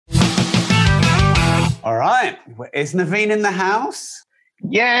All right. Is Naveen in the house?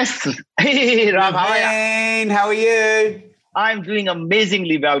 Yes. Hey, Rob, Naveen, how are you? I'm doing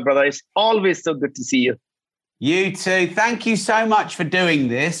amazingly well, brother. It's always so good to see you. You too. Thank you so much for doing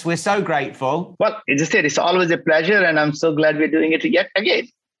this. We're so grateful. Well, as I said, it's always a pleasure, and I'm so glad we're doing it yet again.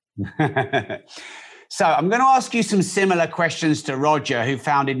 So I'm going to ask you some similar questions to Roger, who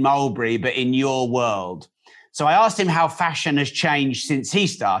founded Mulberry, but in your world. So I asked him how fashion has changed since he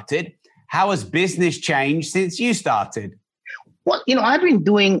started. How has business changed since you started? Well, I've been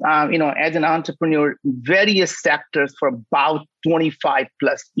doing, as an entrepreneur, various sectors for about 25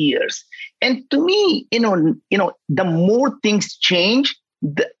 plus years. And to me, the more things change,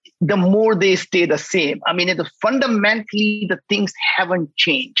 the more they stay the same. I mean, fundamentally, the things haven't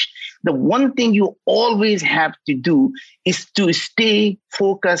changed. The one thing you always have to do is to stay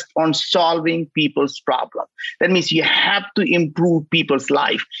focused on solving people's problem. That means you have to improve people's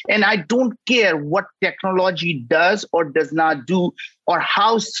life. And I don't care what technology does or does not do, or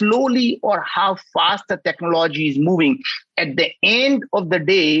how slowly or how fast the technology is moving. At the end of the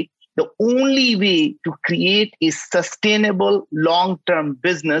day, the only way to create a sustainable long-term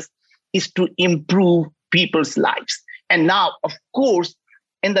business is to improve people's lives. And now, of course,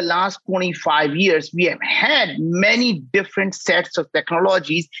 in the last 25 years, we have had many different sets of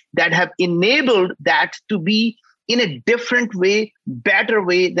technologies that have enabled that to be in a different way, better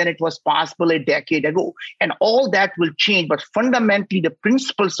way than it was possible a decade ago. And all that will change, but fundamentally, the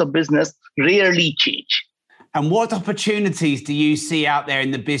principles of business rarely change. And what opportunities do you see out there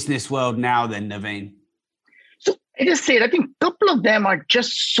in the business world now then, Naveen? So I just said, I think a couple of them are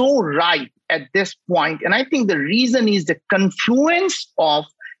just so right at this point. And I think the reason is the confluence of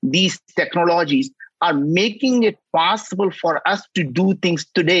these technologies are making it possible for us to do things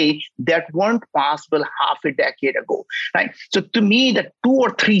today that weren't possible half a decade ago, right? So to me, the 2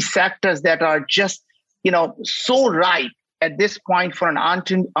 or 3 sectors that are just, so right at this point for an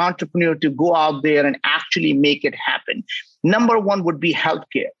entrepreneur to go out there and actually make it happen. Number one would be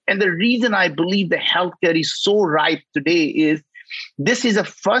healthcare. And the reason I believe the healthcare is so ripe today is this is the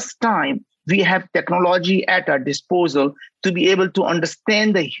first time we have technology at our disposal to be able to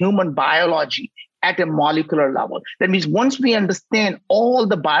understand the human biology at a molecular level. That means once we understand all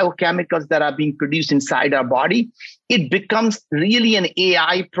the biochemicals that are being produced inside our body, it becomes really an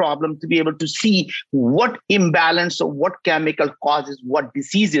AI problem to be able to see what imbalance or what chemical causes what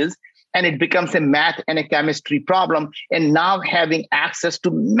diseases. And it becomes a math and a chemistry problem. And now having access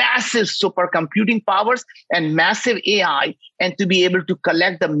to massive supercomputing powers and massive AI, and to be able to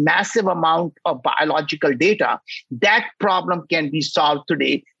collect the massive amount of biological data, that problem can be solved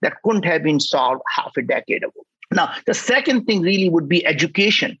today that couldn't have been solved half a decade ago. Now, the second thing really would be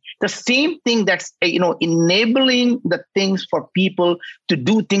education. The same thing that's, enabling the things for people to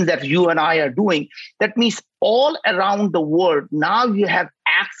do things that you and I are doing. That means all around the world, now you have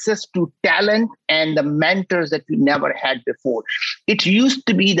access to talent and the mentors that you never had before. It used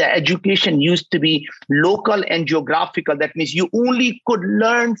to be, the education used to be local and geographical. That means you only could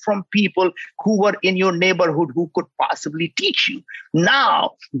learn from people who were in your neighborhood who could possibly teach you.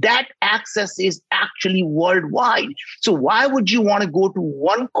 Now that access is actually worldwide. So why would you want to go to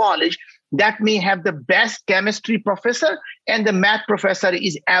one college that may have the best chemistry professor and the math professor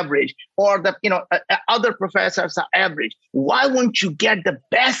is average, or the other professors are average? Why won't you get the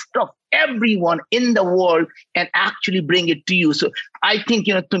best of everyone in the world and actually bring it to you? So I think,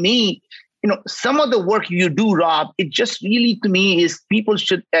 to me, some of the work you do, Rob, it just really, to me, is people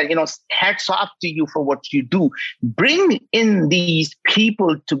should, hats off to you for what you do. Bring in these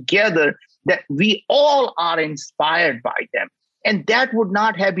people together that we all are inspired by them. And that would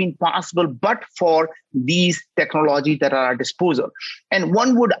not have been possible but for these technologies that are at our disposal. And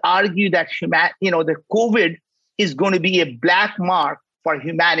one would argue that the COVID is going to be a black mark for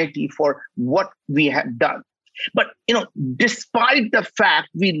humanity for what we have done. But despite the fact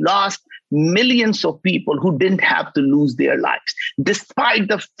we lost millions of people who didn't have to lose their lives, despite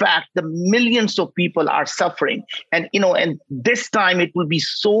the fact the millions of people are suffering, and this time it will be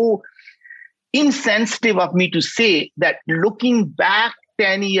so insensitive of me to say that looking back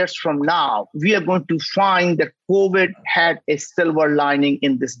 10 years from now, we are going to find that COVID had a silver lining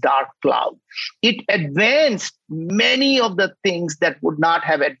in this dark cloud. It advanced many of the things that would not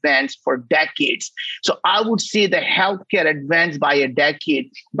have advanced for decades. So I would say the healthcare advanced by a decade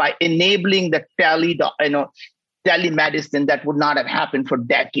by enabling the telemedicine that would not have happened for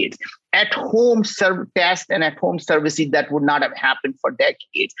decades. At-home tests and at-home services that would not have happened for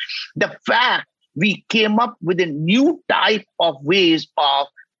decades. The fact we came up with a new type of ways of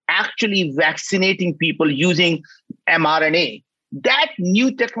actually vaccinating people using mRNA. That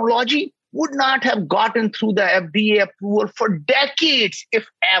new technology would not have gotten through the FDA approval for decades, if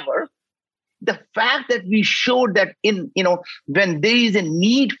ever. The fact that we showed that when there is a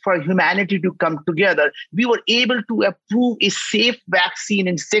need for humanity to come together, we were able to approve a safe vaccine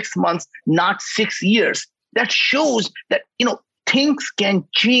in 6 months, not 6 years. That shows that, things can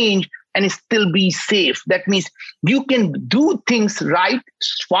change and still be safe. That means you can do things right,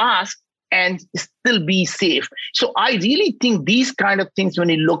 fast, and still be safe. So I really think these kind of things, when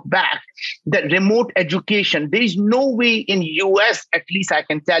you look back, that remote education, there is no way in US, at least I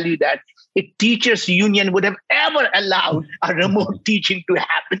can tell you that, a teachers union would have ever allowed a remote teaching to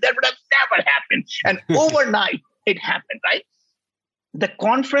happen. That would have never happened. And overnight, it happened, right? The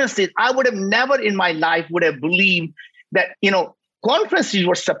conferences, I would have never in my life would have believed that, conferences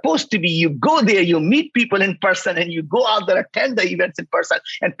were supposed to be, you go there, you meet people in person, and you go out there, attend the events in person.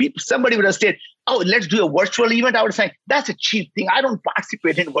 And somebody would have said, oh, let's do a virtual event. I would say, that's a cheap thing. I don't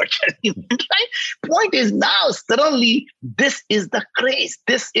participate in virtual events, right? Point is now, suddenly, this is the craze.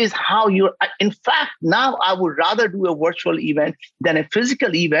 This is how in fact, now I would rather do a virtual event than a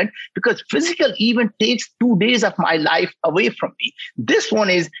physical event, because physical event takes 2 days of my life away from me. This one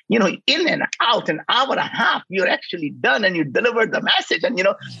is, in and out, an hour and a half, you're actually done and you delivered the message. And,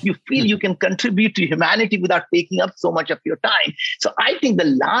 you feel you can contribute to humanity without taking up so much of your time. So I think a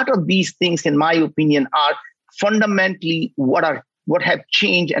lot of these things, in my opinion, are fundamentally what have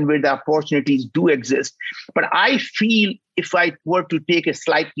changed and where the opportunities do exist. But I feel if I were to take it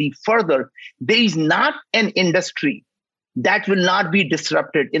slightly further, there is not an industry that will not be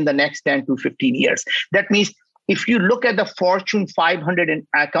disrupted in the next 10 to 15 years. That means if you look at the Fortune 500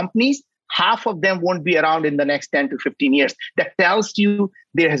 companies, half of them won't be around in the next 10 to 15 years. That tells you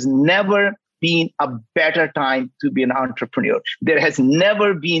there has never been a better time to be an entrepreneur. There has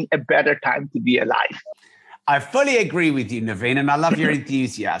never been a better time to be alive. I fully agree with you, Naveen, and I love your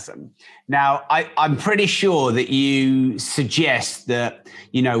enthusiasm. Now, I'm pretty sure that you suggest that,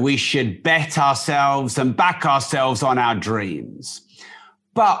 we should bet ourselves and back ourselves on our dreams.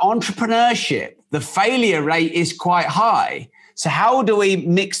 But entrepreneurship, the failure rate is quite high. So how do we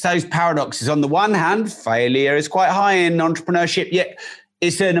mix those paradoxes? On the one hand, failure is quite high in entrepreneurship, yet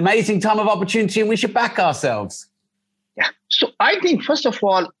it's an amazing time of opportunity and we should back ourselves. Yeah. So I think, first of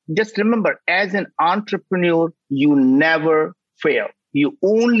all, just remember, as an entrepreneur, you never fail. You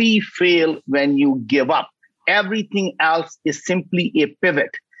only fail when you give up. Everything else is simply a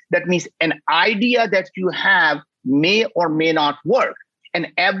pivot. That means an idea that you have may or may not work. And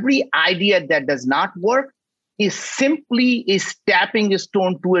every idea that does not work is simply a stepping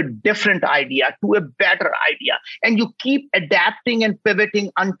stone to a different idea, to a better idea. And you keep adapting and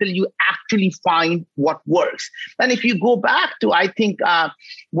pivoting until you actually find what works. And if you go back to, I think,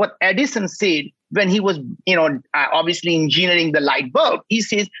 what Edison said when he was, obviously engineering the light bulb, he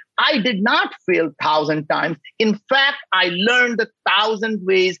says, I did not fail 1,000 times. In fact, I learned 1,000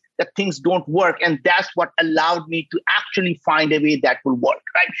 ways that things don't work. And that's what allowed me to actually find a way that will work,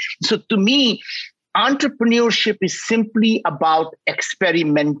 right? So to me, entrepreneurship is simply about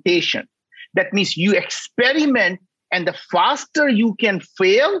experimentation. That means you experiment, and the faster you can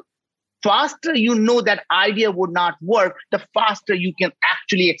fail, faster you know that idea would not work, the faster you can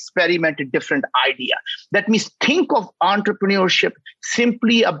actually experiment a different idea. That means think of entrepreneurship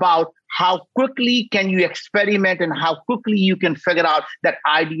simply about how quickly can you experiment and how quickly you can figure out that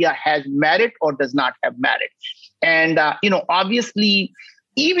idea has merit or does not have merit. And, obviously,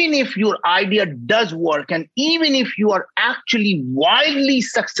 even if your idea does work, and even if you are actually wildly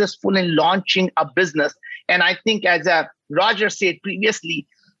successful in launching a business, and I think as Roger said previously,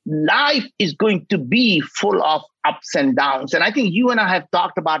 life is going to be full of ups and downs. And I think you and I have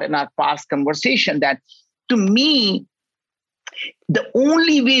talked about in our past conversation that, to me, the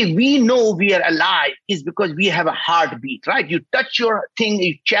only way we know we are alive is because we have a heartbeat, right? You touch your thing,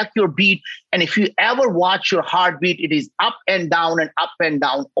 you check your beat. And if you ever watch your heartbeat, it is up and down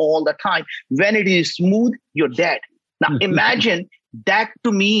all the time. When it is smooth, you're dead. Now, imagine that,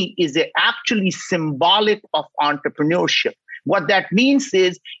 to me, is actually symbolic of entrepreneurship. What that means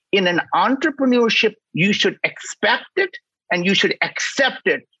is, in an entrepreneurship, you should expect it and you should accept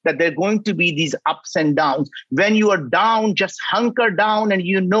it, that there are going to be these ups and downs. When you are down, just hunker down and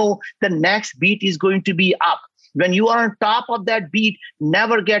the next beat is going to be up. When you are on top of that beat,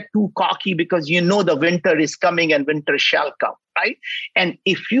 never get too cocky, because the winter is coming and winter shall come, right? And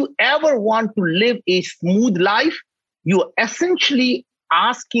if you ever want to live a smooth life, you essentially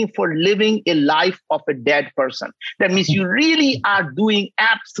asking for living a life of a dead person. That means you really are doing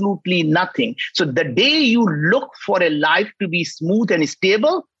absolutely nothing. So the day you look for a life to be smooth and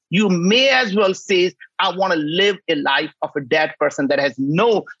stable, You may as well say, I want to live a life of a dead person that has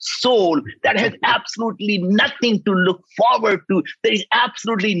no soul, that has absolutely nothing to look forward to. There is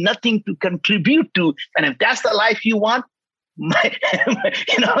absolutely nothing to contribute to. And if that's the life you want,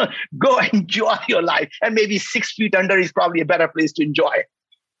 go enjoy your life. And maybe 6 feet under is probably a better place to enjoy it.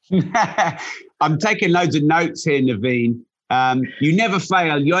 I'm taking loads of notes here, Naveen. You never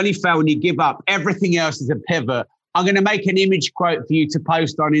fail. You only fail when you give up. Everything else is a pivot. I'm going to make an image quote for you to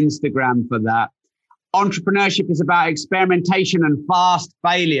post on Instagram for that. Entrepreneurship is about experimentation and fast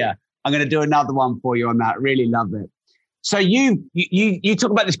failure. I'm going to do another one for you on that. Really love it. So you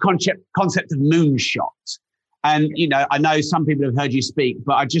talk about this concept of moonshot. And, I know some people have heard you speak,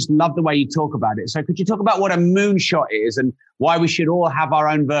 but I just love the way you talk about it. So could you talk about what a moonshot is and why we should all have our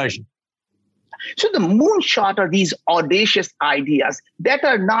own version? So the moonshot are these audacious ideas that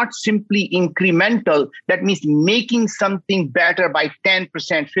are not simply incremental. That means making something better by 10%,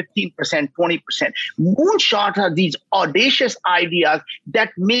 15%, 20%. Moonshot are these audacious ideas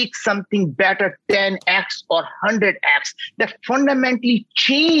that make something better 10x or 100x, that fundamentally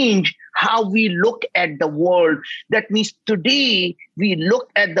change how we look at the world. That means today we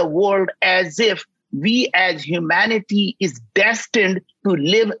look at the world as if we as humanity is destined to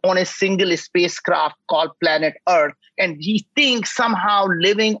live on a single spacecraft called planet Earth. And we think somehow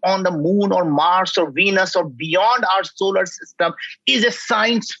living on the moon or Mars or Venus or beyond our solar system is a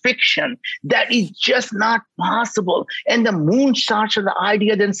science fiction. That is just not possible. And the moonshots are the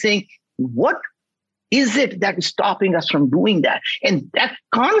idea then saying, what is it that is stopping us from doing that? And that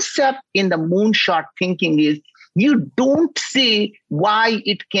concept in the moonshot thinking is, you don't say why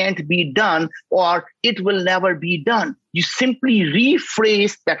it can't be done or it will never be done. You simply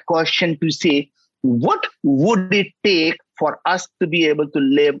rephrase that question to say, what would it take for us to be able to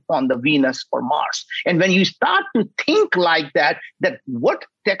live on the Venus or Mars? And when you start to think like that what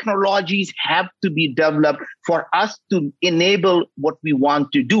technologies have to be developed for us to enable what we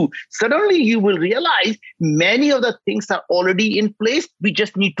want to do, suddenly you will realize many of the things are already in place. We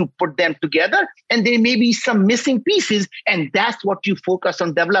just need to put them together, and there may be some missing pieces, and that's what you focus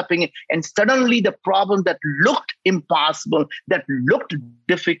on developing. And suddenly the problem that looked impossible, that looked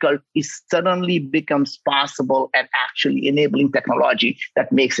difficult, is suddenly becomes possible and actually enabling technology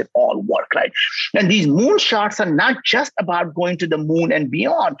that makes it all work, right? And these moonshots are not just about going to the moon and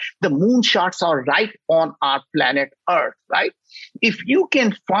beyond. The moonshots are right on our planet Earth, right? If you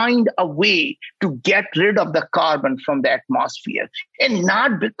can find a way to get rid of the carbon from the atmosphere, and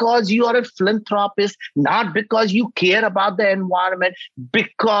not because you are a philanthropist, not because you care about the environment,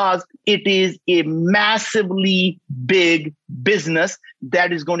 because it is a massively big business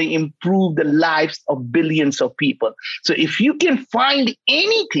that is going to improve the lives of billions of people. So if you can find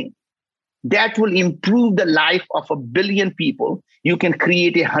anything that will improve the life of 1 billion people, you can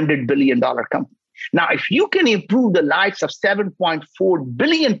create $100 billion company. Now, if you can improve the lives of 7.4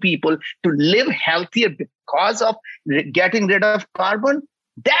 billion people to live healthier because of getting rid of carbon,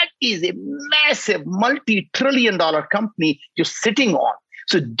 that is a massive multi-trillion-dollar company you're sitting on.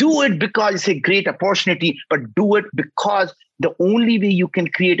 So do it because it's a great opportunity, but do it because the only way you can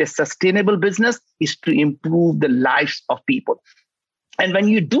create a sustainable business is to improve the lives of people. And when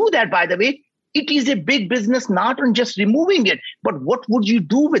you do that, by the way, it is a big business, not on just removing it, but what would you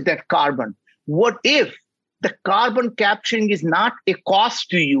do with that carbon? What if the carbon capturing is not a cost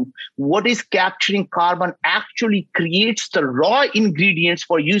to you? What is capturing carbon actually creates the raw ingredients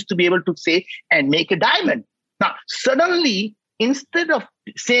for you to be able to say and make a diamond. Now, suddenly, instead of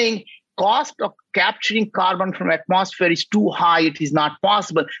saying cost of capturing carbon from atmosphere is too high, it is not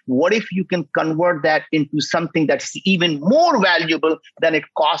possible. What if you can convert that into something that's even more valuable than it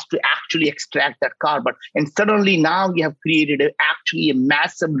costs to actually extract that carbon? And suddenly now you have created actually a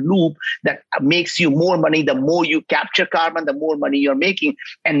massive loop that makes you more money. The more you capture carbon, the more money you're making.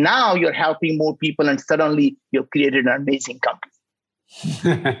 And now you're helping more people, and suddenly you've created an amazing company.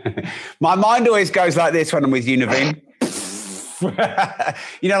 My mind always goes like this when I'm with you, Naveen.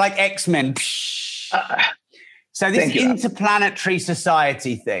 Like X-Men. So this interplanetary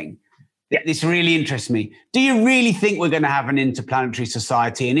society thing, this really interests me. Do you really think we're going to have an interplanetary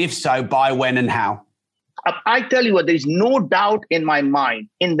society? And if so, by when and how? I tell you what, there's no doubt in my mind,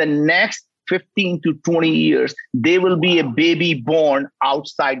 in the next 15 to 20 years, there will be a baby born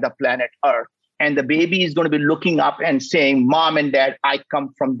outside the planet Earth. And the baby is going to be looking up and saying, Mom and Dad, I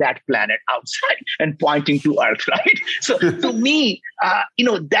come from that planet outside, and pointing to Earth, right? So to me,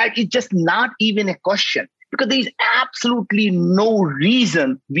 that is just not even a question. Because there is absolutely no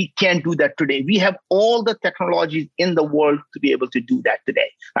reason we can't do that today. We have all the technologies in the world to be able to do that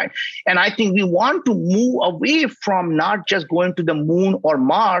today, right? And I think we want to move away from not just going to the moon or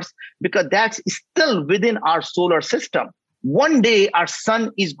Mars, because that's still within our solar system. One day our sun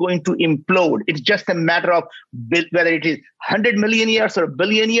is going to implode. It's just a matter of whether it is 100 million years or a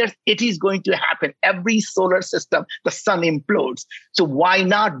billion years, it is going to happen. Every solar system, the sun implodes. So why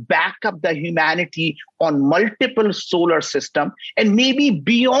not back up the humanity on multiple solar systems and maybe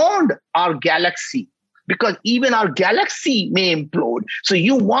beyond our galaxy? Because even our galaxy may implode. So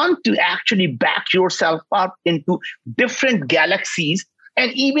you want to actually back yourself up into different galaxies.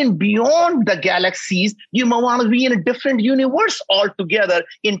 And even beyond the galaxies, you might want to be in a different universe altogether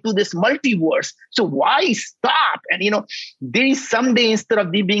into this multiverse. So why stop? And, there is someday, instead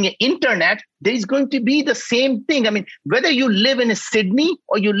of there being an internet, there is going to be the same thing. I mean, whether you live in Sydney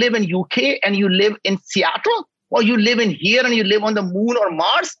or you live in UK and you live in Seattle, or you live in here and you live on the moon or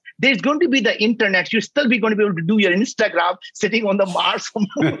Mars, there's going to be the internet. You'll still be going to be able to do your Instagram sitting on the Mars or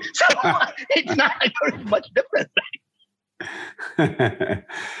moon. So it's not much different, right?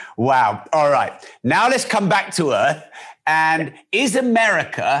 Wow. All right. Now let's come back to Earth. And is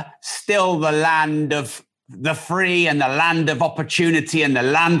America still the land of the free and the land of opportunity and the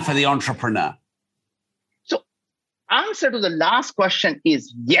land for the entrepreneur? So answer to the last question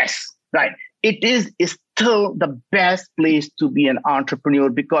is yes, right? It is still the best place to be an entrepreneur,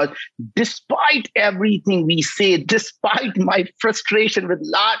 because despite everything we say, despite my frustration with a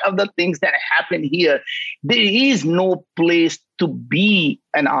lot of the things that happen here, there is no place to be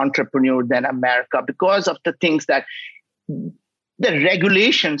an entrepreneur than America, because of the things that the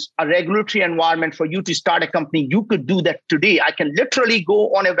regulations, a regulatory environment for you to start a company. You could do that today. I can literally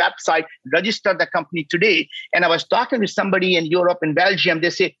go on a website, register the company today. And I was talking to somebody in Europe, in Belgium,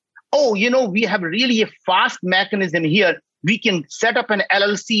 they say, oh, we have really a fast mechanism here. We can set up an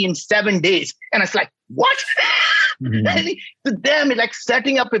LLC in 7 days. And it's like, what? Mm-hmm. To them, it's like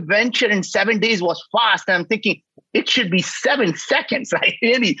setting up a venture in 7 days was fast. And I'm thinking, it should be 7 seconds, right?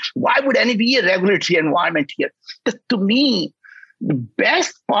 Really, why would any be a regulatory environment here? Because to me, the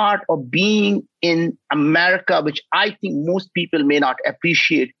best part of being in America, which I think most people may not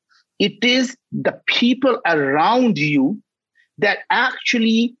appreciate, it is the people around you that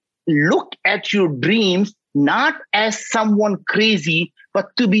actually look at your dreams not as someone crazy, but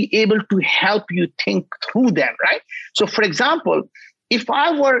to be able to help you think through them, right? So, for example, if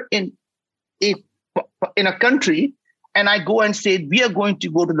I were in a country and I go and say, we are going to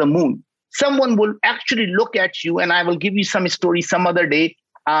go to the moon, someone will actually look at you, and I will give you some story some other day.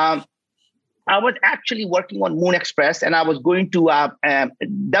 I was actually working on Moon Express, and I was going to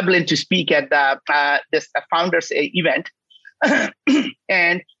Dublin to speak at this founders event.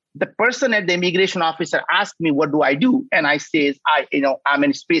 And the person at the immigration officer asked me, what do I do? And I says, I'm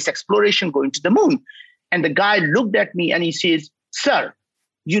in space exploration going to the moon. And the guy looked at me and he says, sir,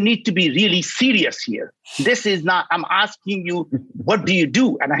 you need to be really serious here. This is not, I'm asking you, what do you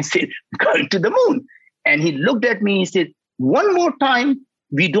do? And I said, going to the moon. And he looked at me and he said, one more time,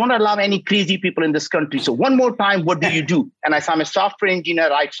 we don't allow any crazy people in this country. So one more time, what do you do? And I said, I'm a software engineer,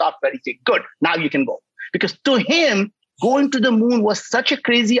 write software. He said, good, now you can go. Because to him, going to the moon was such a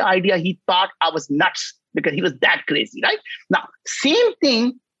crazy idea. He thought I was nuts because he was that crazy, right? Now, same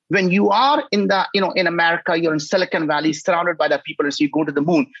thing when you are in America, you're in Silicon Valley, surrounded by the people, and so you go to the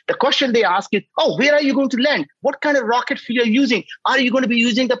moon. The question they ask is, oh, where are you going to land? What kind of rocket fuel are you using? Are you going to be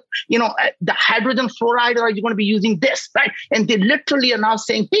using the hydrogen fluoride, or are you going to be using this, right? And they literally are now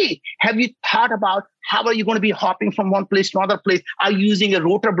saying, hey, have you thought about how are you going to be hopping from one place to another place? Are you using a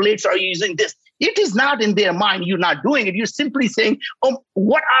rotor blades? Or are you using this? It is not in their mind. You're not doing it. You're simply saying, oh,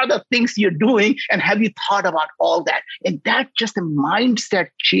 what are the things you're doing? And have you thought about all that? And that's just a mindset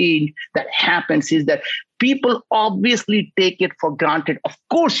change that happens, is that people obviously take it for granted. Of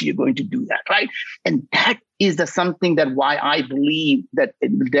course, you're going to do that, right? And that is something that why I believe that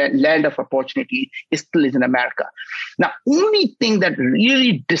the land of opportunity is still in America. Now, only thing that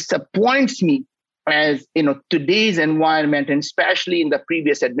really disappoints me as today's environment, and especially in the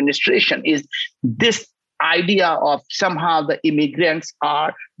previous administration, is this idea of somehow the immigrants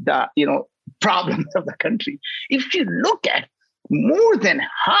are the problems of the country. If you look at, more than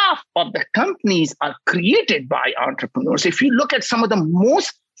half of the companies are created by entrepreneurs. If you look at some of the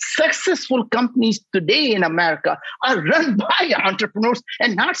most successful companies today in America are run by entrepreneurs,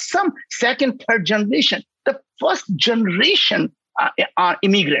 and not some second, third generation. The first generation are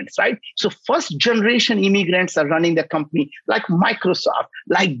immigrants, right? So first generation immigrants are running the company, like Microsoft,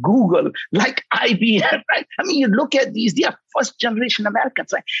 like Google, like IBM, right? I mean, you look at these, they are first generation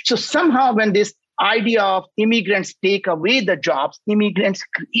Americans, right? So somehow when this idea of immigrants take away the jobs, immigrants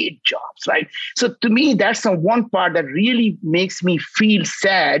create jobs, right? So to me, that's the one part that really makes me feel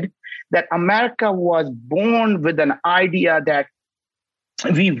sad that America was born with an idea that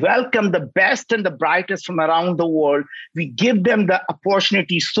we welcome the best and the brightest from around the world. We give them the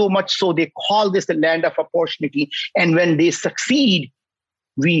opportunity so much so they call this the land of opportunity. And when they succeed,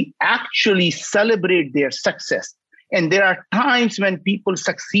 we actually celebrate their success. And there are times when people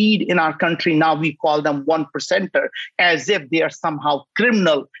succeed in our country. Now we call them 1%er, as if they are somehow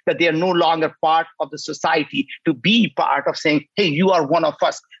criminal, that they are no longer part of the society, to be part of saying, hey, you are one of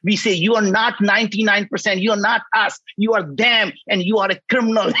us. We say, you are not 99%. You are not us. You are them. And you are a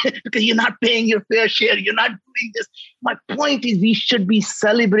criminal because you're not paying your fair share. You're not doing this. My point is we should be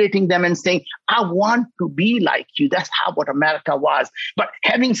celebrating them and saying, I want to be like you. That's how what America was. But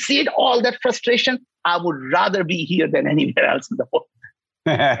having said all that frustration, I would rather be here than anywhere else in the world.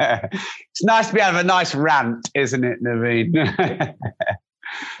 It's nice to be able to have a nice rant, isn't it, Naveen?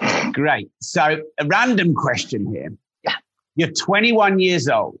 Great. So a random question here. Yeah. You're 21 years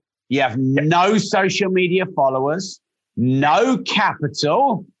old. You have no social media followers, no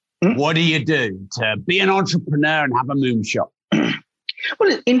capital. What do you do to be an entrepreneur and have a moonshot? Well,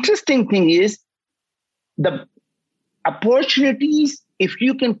 the interesting thing is the opportunities. If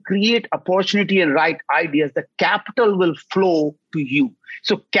you can create opportunity and right ideas, the capital will flow to you.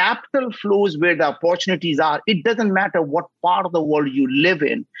 So capital flows where the opportunities are. It doesn't matter what part of the world you live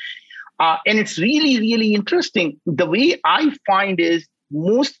in. And it's really, really interesting. The way I find is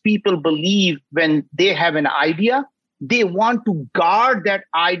most people believe when they have an idea, they want to guard that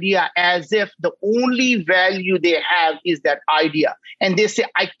idea as if the only value they have is that idea. And they say,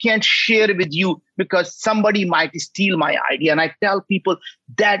 I can't share it with you because somebody might steal my idea. And I tell people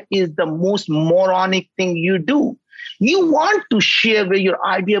that is the most moronic thing you do. You want to share your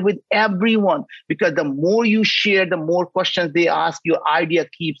idea with everyone because the more you share, the more questions they ask, your idea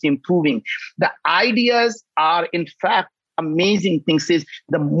keeps improving. The ideas are, in fact, amazing things is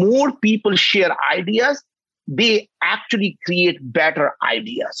the more people share ideas, they actually create better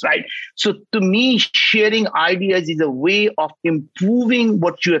ideas, right? So to me, sharing ideas is a way of improving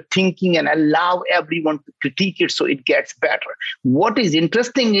what you're thinking and allow everyone to critique it so it gets better. What is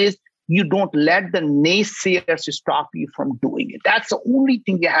interesting is you don't let the naysayers stop you from doing it. That's the only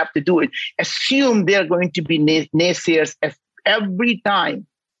thing you have to do. It assume there are going to be naysayers every time.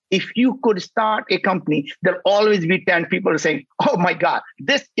 If you could start a company, there'll always be 10 people saying, oh my God,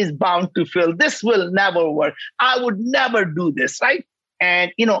 this is bound to fail. This will never work. I would never do this, right?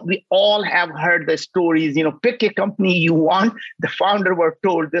 And, we all have heard the stories, pick a company you want. The founder were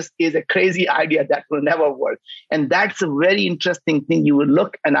told this is a crazy idea that will never work. And that's a very interesting thing. You will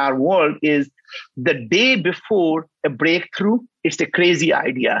look in our world is the day before a breakthrough, it's a crazy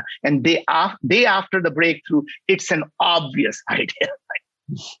idea. And day after the breakthrough, it's an obvious idea.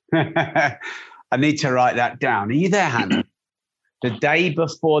 I need to write that down. Are you there, Hannah? The day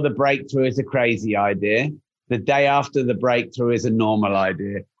before the breakthrough is a crazy idea. The day after the breakthrough is a normal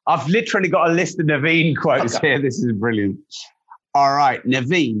idea. I've literally got a list of Naveen quotes here. This is brilliant. All right,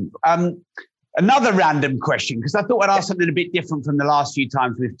 Naveen. Another random question, because I thought I'd ask something a bit different from the last few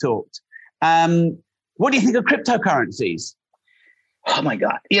times we've talked. What do you think of cryptocurrencies? Oh my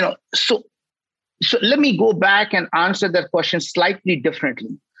God. So let me go back and answer that question slightly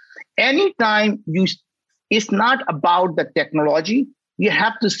differently. Anytime it's not about the technology, you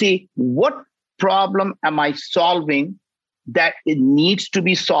have to say, what problem am I solving that it needs to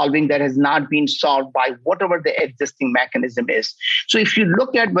be solving that has not been solved by whatever the existing mechanism is. So if you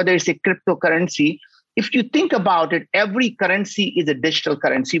look at whether it's a cryptocurrency, if you think about it, every currency is a digital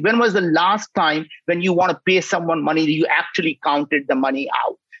currency. When was the last time when you want to pay someone money, you actually counted the money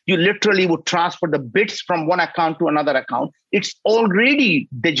out? You literally would transfer the bits from one account to another account. It's already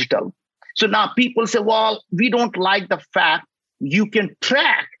digital. So now people say, well, we don't like the fact you can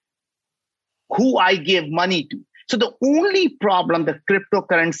track who I give money to. So the only problem that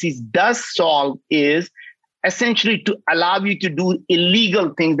cryptocurrencies does solve is essentially to allow you to do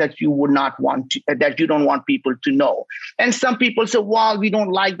illegal things that you would not want to, that you don't want people to know. And some people say, well, we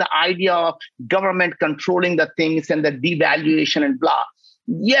don't like the idea of government controlling the things and the devaluation and blah.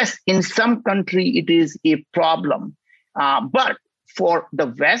 Yes, in some country, it is a problem. But for the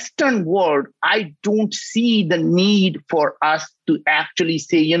Western world, I don't see the need for us to actually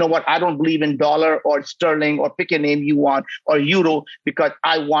say, you know what, I don't believe in dollar or sterling or pick a name you want or euro because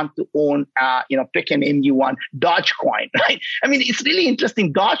I want to own, pick a name you want, Dogecoin, right? I mean, it's really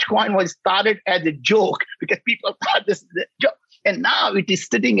interesting. Dogecoin was started as a joke because people thought this is a joke. And now it is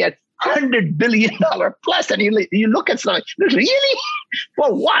sitting at $100 billion plus. And you look at something, really?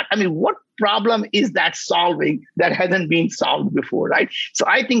 For what? I mean, what problem is that solving that hasn't been solved before, right? So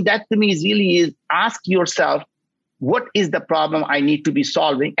I think that to me is ask yourself, what is the problem I need to be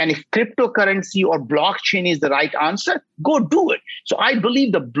solving? And if cryptocurrency or blockchain is the right answer, go do it. So I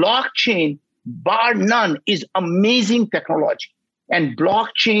believe the blockchain, bar none, is amazing technology. And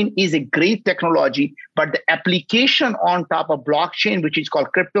blockchain is a great technology, but the application on top of blockchain, which is called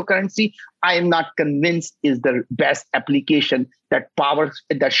cryptocurrency, I am not convinced is the best application that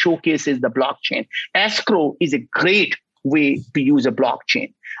showcases the blockchain. Escrow is a great way to use a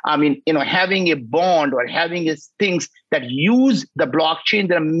blockchain. I mean, having a bond or having things that use the blockchain,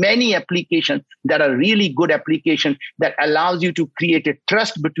 there are many applications that are really good applications that allows you to create a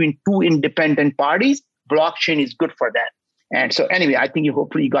trust between two independent parties. Blockchain is good for that. And so anyway, I think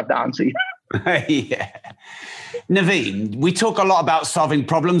hopefully you got the answer. Yeah. Naveen, we talk a lot about solving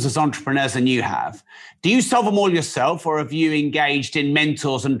problems as entrepreneurs, and you have. Do you solve them all yourself, or have you engaged in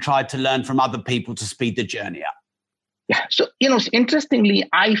mentors and tried to learn from other people to speed the journey up? Yeah. So, interestingly,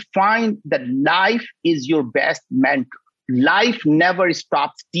 I find that life is your best mentor. Life never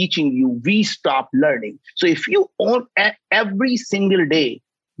stops teaching you. We stop learning. So if you every single day,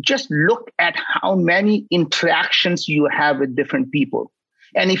 just look at how many interactions you have with different people.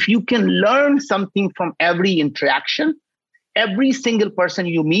 And if you can learn something from every interaction, every single person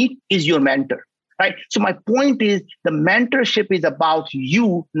you meet is your mentor, right? So my point is the mentorship is about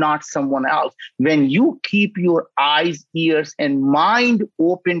you, not someone else. When you keep your eyes, ears, and mind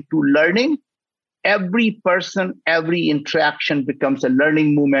open to learning, every person, every interaction becomes a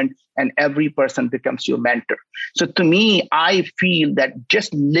learning moment, and every person becomes your mentor. So to me, I feel that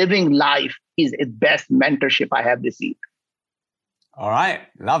just living life is the best mentorship I have received. All right.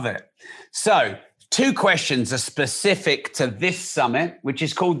 Love it. So 2 questions are specific to this summit, which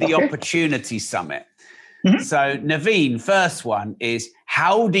is called the Opportunity Summit. Mm-hmm. So Naveen, first one is,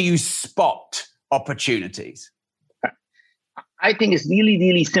 how do you spot opportunities? I think it's really,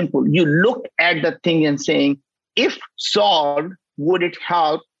 really simple. You look at the thing and saying, if solved, would it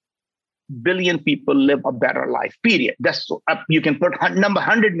help billion people live a better life, period. That's so, you can put number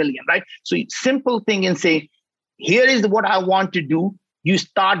 100 million, right? So simple thing and say, here is what I want to do. You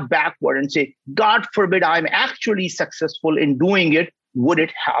start backward and say, God forbid I'm actually successful in doing it. Would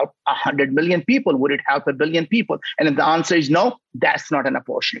it help 100 million people? Would it help 1 billion people? And if the answer is no, that's not an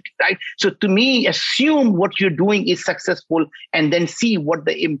opportunity, right? So to me, assume what you're doing is successful and then see what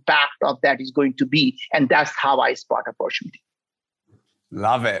the impact of that is going to be. And that's how I spot opportunity.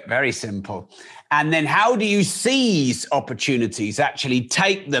 Love it. Very simple. And then how do you seize opportunities, actually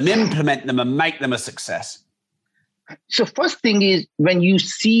take them, implement them, and make them a success? So first thing is, when you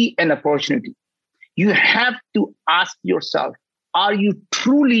see an opportunity, you have to ask yourself, are you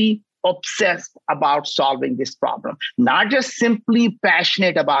truly obsessed about solving this problem? Not just simply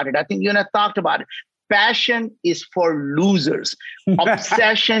passionate about it. I think you talked about it. Passion is for losers.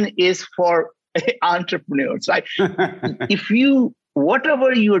 Obsession is for entrepreneurs, right?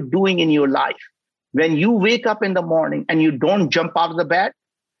 Whatever you're doing in your life, when you wake up in the morning and you don't jump out of the bed,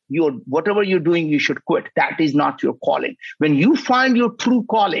 whatever you're doing, you should quit. That is not your calling. When you find your true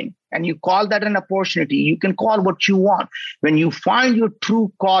calling and you call that an opportunity, you can call what you want. When you find your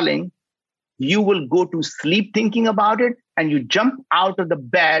true calling, you will go to sleep thinking about it and you jump out of the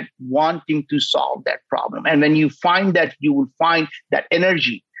bed wanting to solve that problem. And when you find that, you will find that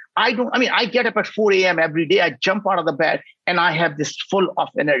energy. I get up at 4 a.m. every day. I jump out of the bed and I have this full of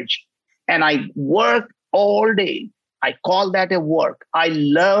energy and I work all day. I call that a work. I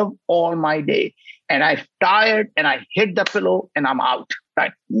love all my day and I'm tired and I hit the pillow and I'm out,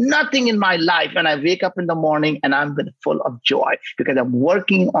 right? Nothing in my life. And I wake up in the morning and I'm full of joy because I'm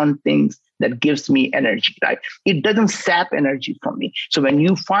working on things that gives me energy, right? It doesn't sap energy from me. So when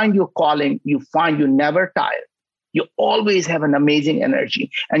you find your calling, you find you're never tired. You always have an amazing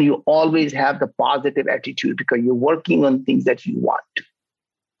energy and you always have the positive attitude because you're working on things that you want.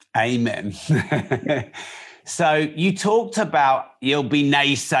 Amen. So you talked about you'll be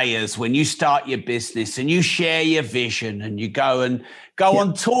naysayers when you start your business and you share your vision and you go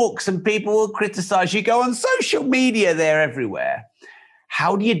on talks and people will criticize you. Go on social media, they're everywhere.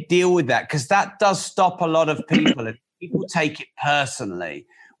 How do you deal with that? Because that does stop a lot of people and people take it personally.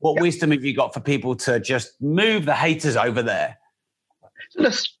 What wisdom have you got for people to just move the haters over there? So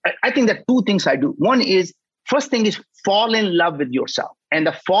I think that 2 things I do. First thing is fall in love with yourself. And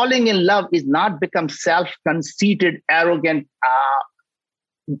the falling in love is not become self-conceited, arrogant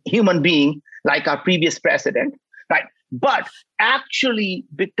human being like our previous president, right? But actually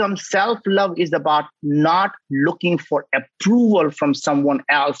become self-love is about not looking for approval from someone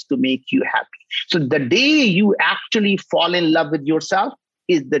else to make you happy. So the day you actually fall in love with yourself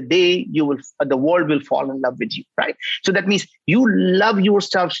is the day the world will fall in love with you, right? So that means you love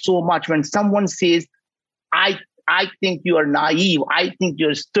yourself so much. When someone says, I think you are naive, I think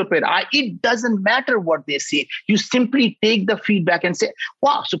you're stupid, it doesn't matter what they say. You simply take the feedback and say,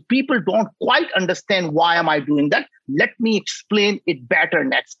 wow, so people don't quite understand why am I doing that? Let me explain it better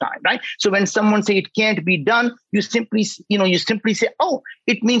next time, right? So when someone say it can't be done, you simply say, oh,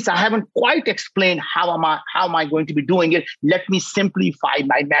 it means I haven't quite explained how am I going to be doing it. Let me simplify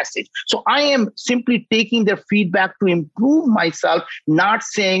my message. So I am simply taking their feedback to improve myself, not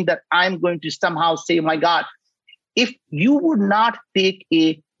saying that I'm going to somehow say, my God, if you would not take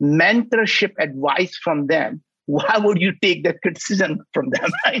a mentorship advice from them, why would you take the criticism from them?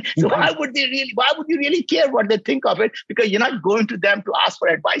 Right? So why would you really care what they think of it? Because you're not going to them to ask for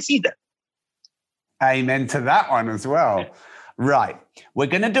advice either. Amen to that one as well. Right. We're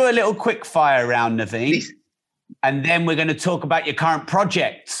going to do a little quick fire round, Naveen. Please. And then we're going to talk about your current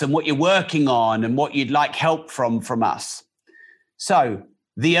projects and what you're working on and what you'd like help from us. So,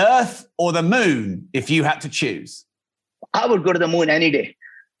 the Earth or the moon, if you had to choose? I would go to the moon any day.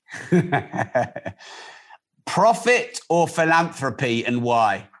 Profit or philanthropy, and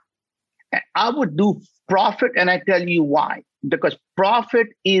why? I would do profit, and I tell you why. Because profit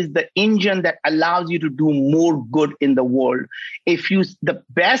is the engine that allows you to do more good in the world. The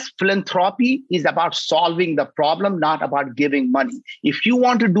best philanthropy is about solving the problem, not about giving money. If you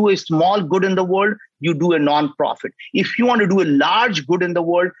want to do a small good in the world, you do a non-profit. If you want to do a large good in the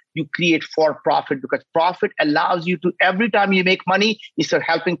world, you create for-profit, because profit allows you to, every time you make money, instead of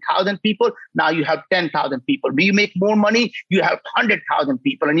helping 1,000 people, now you have 10,000 people. When you make more money, you have 100,000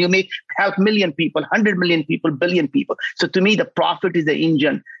 people, and you help million people, 100 million people, billion people. So to me, the profit is the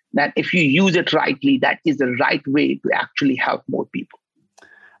engine that if you use it rightly, that is the right way to actually help more people.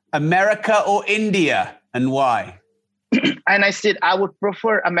 America or India, and why? And I said, I would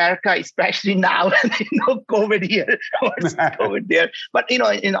prefer America, especially now, COVID here, COVID there. But,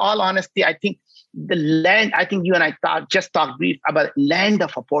 in all honesty, I think the land, I think you and I just talked brief about land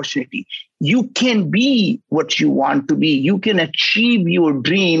of opportunity. You can be what you want to be. You can achieve your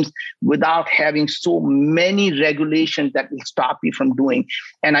dreams without having so many regulations that will stop you from doing.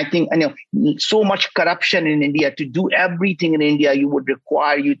 And I think, so much corruption in India. To do everything in India, you would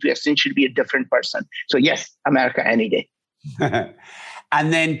require you to essentially be a different person. So yes, America any day.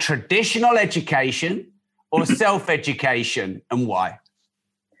 And then traditional education or self-education, and why?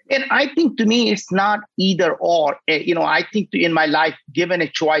 And I think to me, it's not either or. I think in my life, given a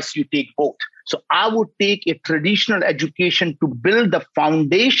choice, you take both. So I would take a traditional education to build the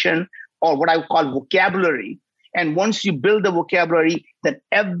foundation, or what I would call vocabulary. And once you build the vocabulary, then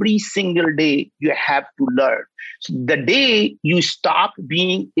every single day you have to learn. So the day you stop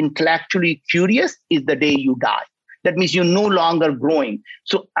being intellectually curious is the day you die. That means you're no longer growing.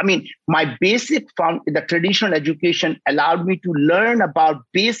 So, my the traditional education allowed me to learn about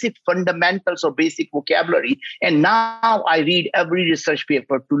basic fundamentals or basic vocabulary. And now I read every research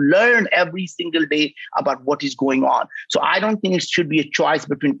paper to learn every single day about what is going on. So I don't think it should be a choice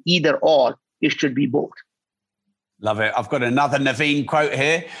between either or. It should be both. Love it. I've got another Naveen quote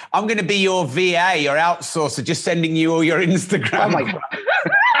here. I'm going to be your VA or outsourcer, just sending you all your Instagram. Oh my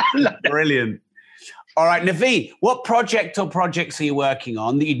God. Brilliant. All right, Naveen, what project or projects are you working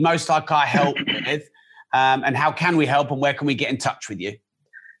on that you'd most like our help with? And how can we help, and where can we get in touch with you?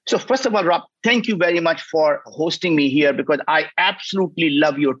 So first of all, Rob, thank you very much for hosting me here, because I absolutely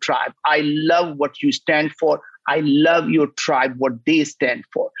love your tribe. I love what you stand for. I love your tribe, what they stand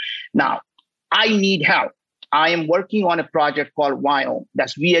for. Now, I need help. I am working on a project called WIOME.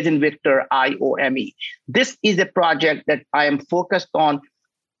 That's V as in Victor, IOME. This is a project that I am focused on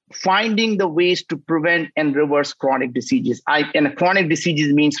finding the ways to prevent and reverse chronic diseases. And chronic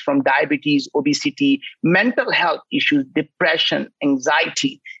diseases means from diabetes, obesity, mental health issues, depression,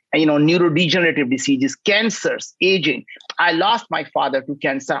 anxiety, and, neurodegenerative diseases, cancers, aging. I lost my father to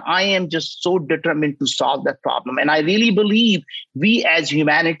cancer. I am just so determined to solve that problem. And I really believe we as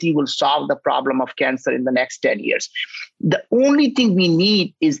humanity will solve the problem of cancer in the next 10 years. The only thing we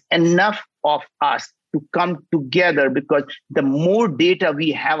need is enough of us to come together, because the more data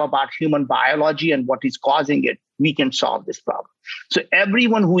we have about human biology and what is causing it, we can solve this problem. So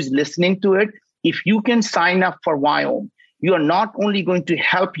everyone who is listening to it, if you can sign up for WIOME, you are not only going to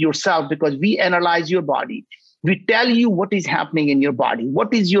help yourself, because we analyze your body. We tell you what is happening in your body.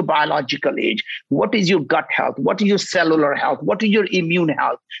 What is your biological age? What is your gut health? What is your cellular health? What is your immune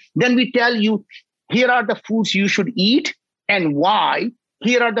health? Then we tell you Here are the foods you should eat and why.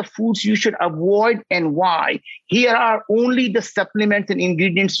 Here are the foods you should avoid and why. Here are only the supplements and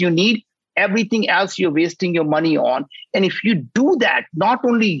ingredients you need. Everything else you're wasting your money on. And if you do that, not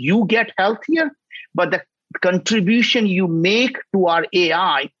only you get healthier, but the contribution you make to our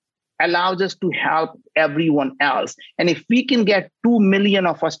AI allows us to help everyone else. And if we can get 2 million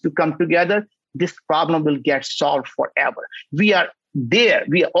of us to come together, this problem will get solved forever. We are there.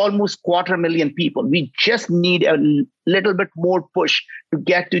 We are almost 250,000 people. We just need a little bit more push to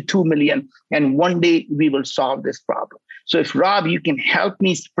get to 2 million. And one day we will solve this problem. So if Rob, you can help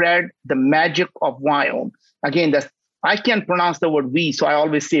me spread the magic of Viome. Again, I can't pronounce the word we, so I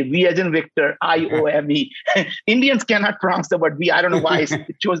always say we as in Victor, IOME. Indians cannot pronounce the word we. I don't know why I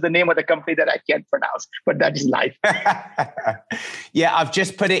chose the name of the company that I can't pronounce, but that is life. Yeah, I've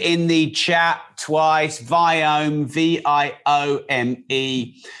just put it in the chat twice, Viome,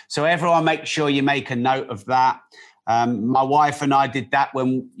 Viome. So everyone make sure you make a note of that. My wife and I did that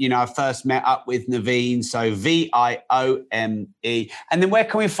when, I first met up with Naveen. So Viome. And then where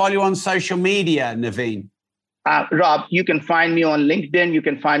can we follow you on social media, Naveen? Rob, you can find me on LinkedIn. You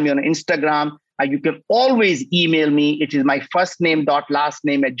can find me on Instagram. You can always email me. It is my first name last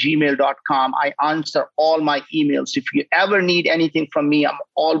name @gmail.com. I answer all my emails. If you ever need anything from me, I'm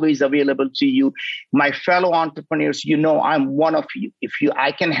always available to you. My fellow entrepreneurs, I'm one of you. If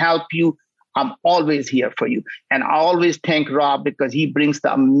I can help you, I'm always here for you. And I always thank Rob because he brings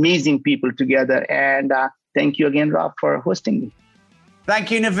the amazing people together. And thank you again, Rob, for hosting me. Thank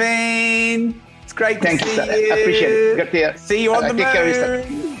you, Naveen. It's great to see you. I appreciate it. Good to see you on the moon. Take care of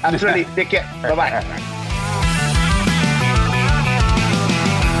yourself. Absolutely. Take care. Bye-bye.